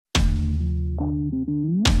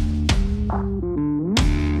Hey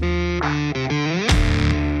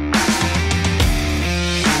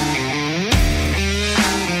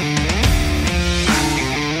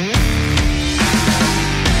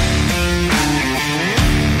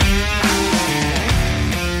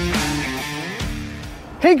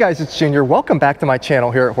guys, it's Junior. Welcome back to my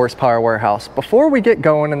channel here at Horsepower Warehouse. Before we get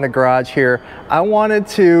going in the garage here, I wanted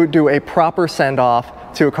to do a proper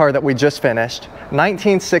send-off to a car that we just finished.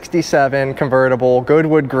 1967 convertible,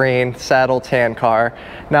 Goodwood green, saddle tan car.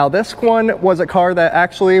 Now this one was a car that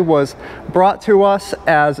actually was brought to us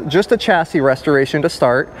as just a chassis restoration to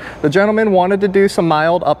start. The gentleman wanted to do some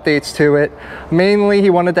mild updates to it. Mainly he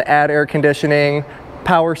wanted to add air conditioning,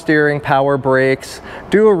 power steering, power brakes,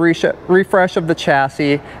 do a refresh of the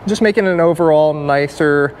chassis, just making it an overall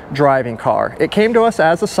nicer driving car. It came to us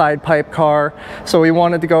as a side pipe car, so we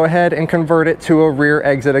wanted to go ahead and convert it to a rear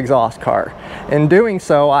exit exhaust car. In doing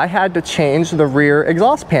so, I had to change the rear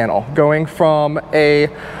exhaust panel, going from a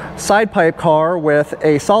side pipe car with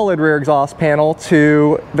a solid rear exhaust panel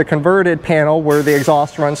to the converted panel where the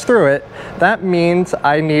exhaust runs through it. That means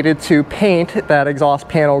I needed to paint that exhaust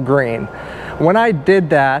panel green. When I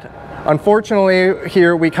did that, unfortunately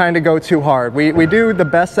here we kind of go too hard. We do the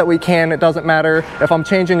best that we can. It doesn't matter if I'm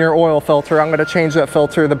changing your oil filter, I'm going to change that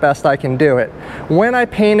filter the best I can do it. When I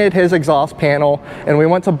painted his exhaust panel and we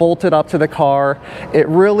went to bolt it up to the car, it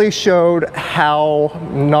really showed how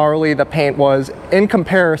gnarly the paint was in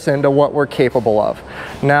comparison to what we're capable of.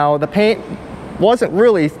 Now the paint wasn't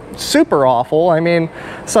really super awful. I mean,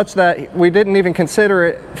 such that we didn't even consider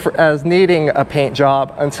it as needing a paint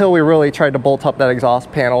job until we really tried to bolt up that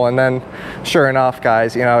exhaust panel. And then sure enough,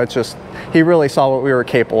 guys, you know, it's just, he really saw what we were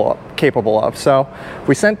capable of. So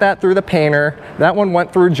we sent that through the painter. That one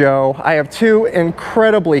went through Joe. I have two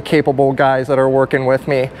incredibly capable guys that are working with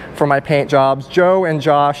me for my paint jobs. Joe and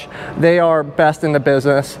Josh, they are best in the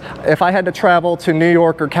business. If I had to travel to New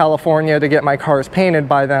York or California to get my cars painted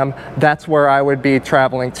by them, that's where I would be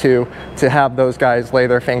traveling to have those guys lay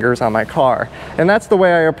their fingers on my car. And that's the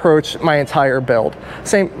way I approach my entire build.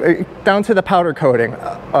 Same down to the powder coating.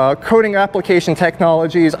 Coating application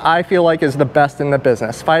technologies, I feel like, is the best in the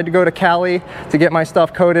business. If I had to go to Cali to get my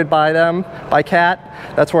stuff coated by them, by Cat,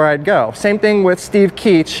 that's where I'd go. Same thing with Steve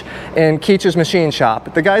Keach in Keach's Machine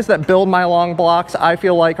Shop. The guys that build my long blocks, I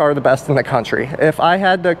feel like, are the best in the country. If I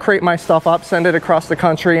had to crate my stuff up, send it across the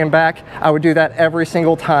country and back, I would do that every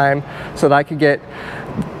single time so that I could get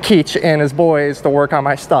Keach and his boys to work on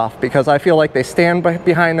my stuff, because I feel like they stand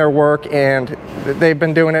behind their work and they've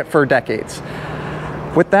been doing it for decades.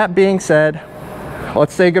 With that being said,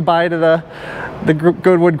 let's say goodbye to the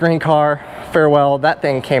Goodwood green car. Farewell. That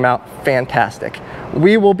thing came out fantastic.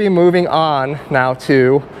 We will be moving on now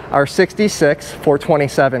to our 66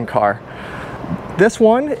 427 car. This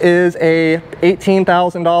one is a $18,000,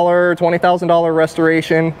 $20,000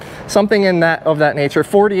 restoration, something of that nature.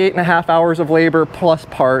 48.5 hours of labor plus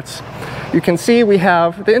parts. You can see we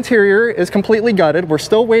have, the interior is completely gutted. We're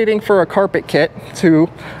still waiting for a carpet kit to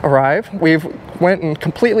arrive. We've went and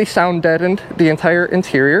completely sound deadened the entire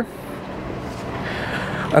interior.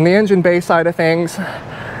 On the engine bay side of things,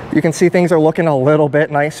 you can see things are looking a little bit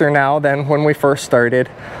nicer now than when we first started.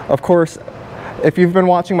 Of course, if you've been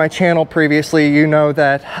watching my channel previously, you know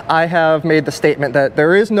that I have made the statement that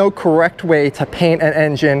there is no correct way to paint an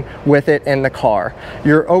engine with it in the car.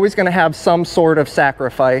 You're always going to have some sort of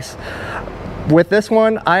sacrifice. With this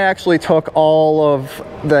one, I actually took all of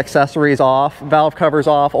the accessories off, valve covers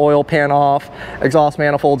off, oil pan off, exhaust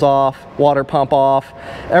manifolds off, water pump off.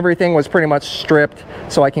 Everything was pretty much stripped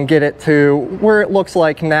so I can get it to where it looks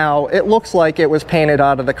like now. It looks like it was painted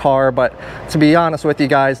out of the car, but to be honest with you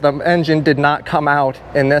guys, the engine did not come out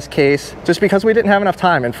in this case just because we didn't have enough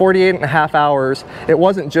time. In 48.5 hours, it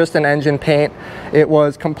wasn't just an engine paint. It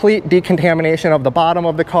was complete decontamination of the bottom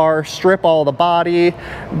of the car, strip all the body,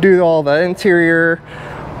 do all the interior.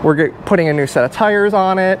 We're putting a new set of tires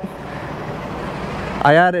on it.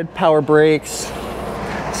 I added power brakes.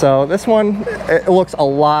 So this one, it looks a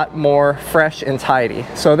lot more fresh and tidy.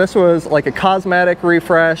 So this was like a cosmetic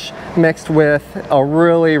refresh mixed with a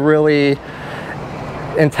really, really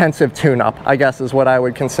intensive tune-up, I guess is what I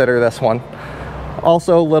would consider this one.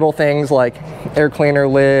 Also little things like air cleaner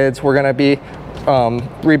lids. We're gonna be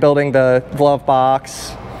rebuilding the glove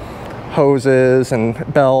box, hoses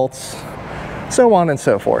and belts, so on and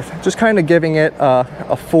so forth. Just kind of giving it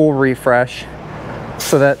a full refresh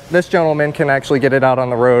so that this gentleman can actually get it out on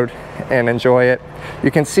the road and enjoy it.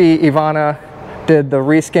 You can see Ivana did the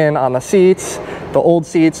reskin on the seats, The old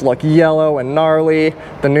seats look yellow and gnarly.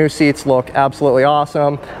 The new seats look absolutely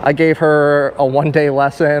awesome. I gave her a one-day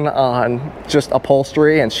lesson on just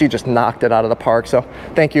upholstery and she just knocked it out of the park. So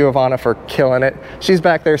thank you, Ivana, for killing it. She's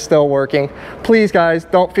back there still working. Please, guys,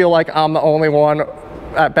 don't feel like I'm the only one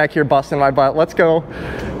back here busting my butt. Let's go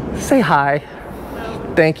say hi.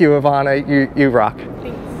 Hello. Thank you, Ivana. You rock.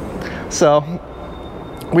 Thanks. So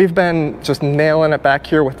we've been just nailing it back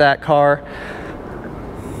here with that car.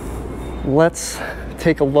 Let's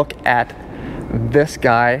take a look at this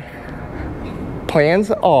guy.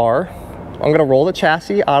 Plans are, I'm gonna roll the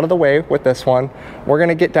chassis out of the way with this one. We're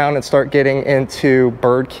gonna get down and start getting into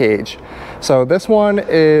bird cage. So this one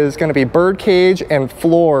is gonna be bird cage and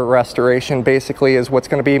floor restoration, basically, is what's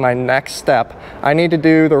gonna be my next step. I need to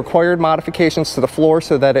do the required modifications to the floor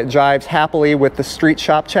so that it jives happily with the street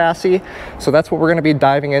shop chassis. So that's what we're gonna be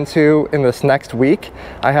diving into in this next week.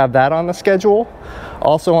 I have that on the schedule.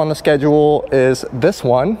 Also on the schedule is this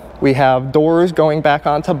one. We have doors going back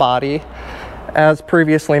onto body. As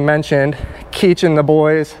previously mentioned, Keach and the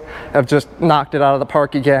boys have just knocked it out of the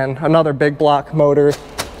park again. Another big block motor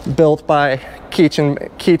built by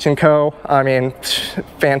Keach and Co. I mean,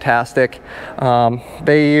 fantastic.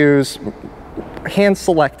 They use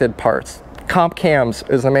hand-selected parts. Comp Cams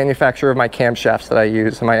is the manufacturer of my camshafts that I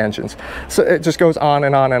use in my engines. So it just goes on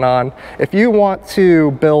and on and on. If you want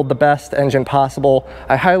to build the best engine possible,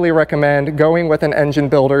 I highly recommend going with an engine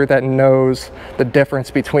builder that knows the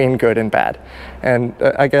difference between good and bad. And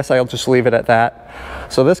I guess I'll just leave it at that.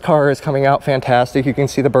 So this car is coming out fantastic. You can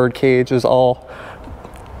see the bird cage is all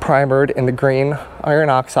primered in the green iron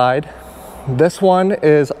oxide. This one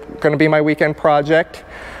is going to be my weekend project.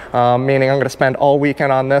 Meaning I'm going to spend all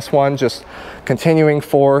weekend on this one, just continuing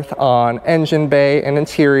forth on engine bay and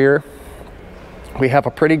interior. We have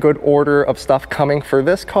a pretty good order of stuff coming for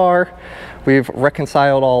this car. We've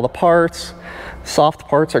reconciled all the parts. Soft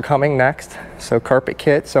parts are coming next, so carpet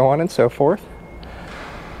kit, so on and so forth.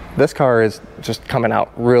 This car is just coming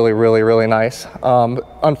out really, really, really nice.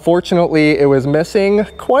 Unfortunately, it was missing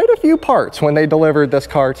quite a few parts when they delivered this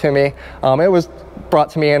car to me. It was brought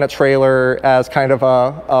to me in a trailer as kind of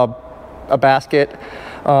a basket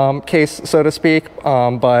case, so to speak.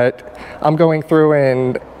 But I'm going through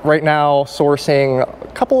and right now sourcing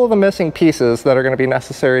a couple of the missing pieces that are going to be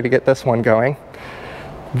necessary to get this one going.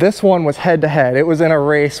 This one was head to head. It was in a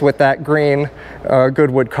race with that green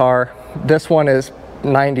Goodwood car. This one is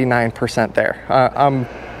 99% there. I'm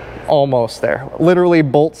almost there. Literally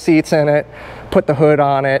bolt seats in it, put the hood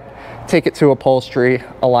on it, take it to upholstery,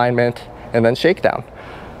 alignment, and then shakedown.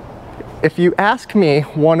 If you ask me,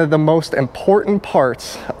 one of the most important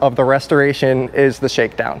parts of the restoration is the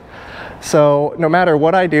shakedown. So no matter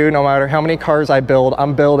what I do, no matter how many cars I build,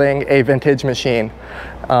 I'm building a vintage machine.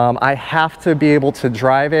 I have to be able to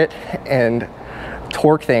drive it and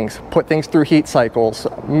torque things, put things through heat cycles,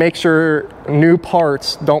 make sure new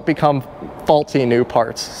parts don't become faulty new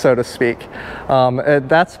parts, so to speak.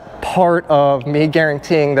 That's part of me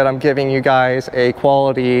guaranteeing that I'm giving you guys a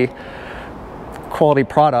quality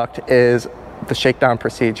product, is the shakedown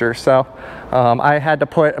procedure. So I had to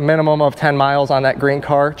put a minimum of 10 miles on that green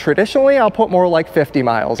car. Traditionally, I'll put more like 50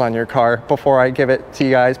 miles on your car before I give it to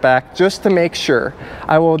you guys back, just to make sure.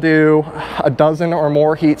 I will do a dozen or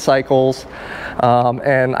more heat cycles,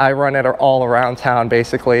 and I run it all around town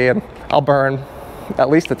basically, and I'll burn at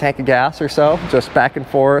least a tank of gas or so, just back and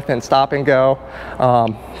forth and stop and go.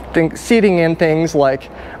 Seating in things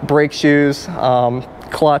like brake shoes,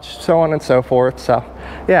 clutch, so on and so forth. So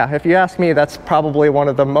yeah, if you ask me, that's probably one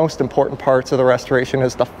of the most important parts of the restoration,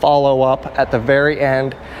 is the follow up at the very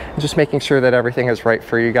end, and just making sure that everything is right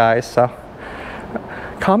for you guys. So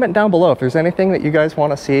comment down below if there's anything that you guys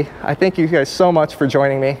want to see. I thank you guys so much for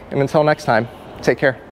joining me, and until next time, take care.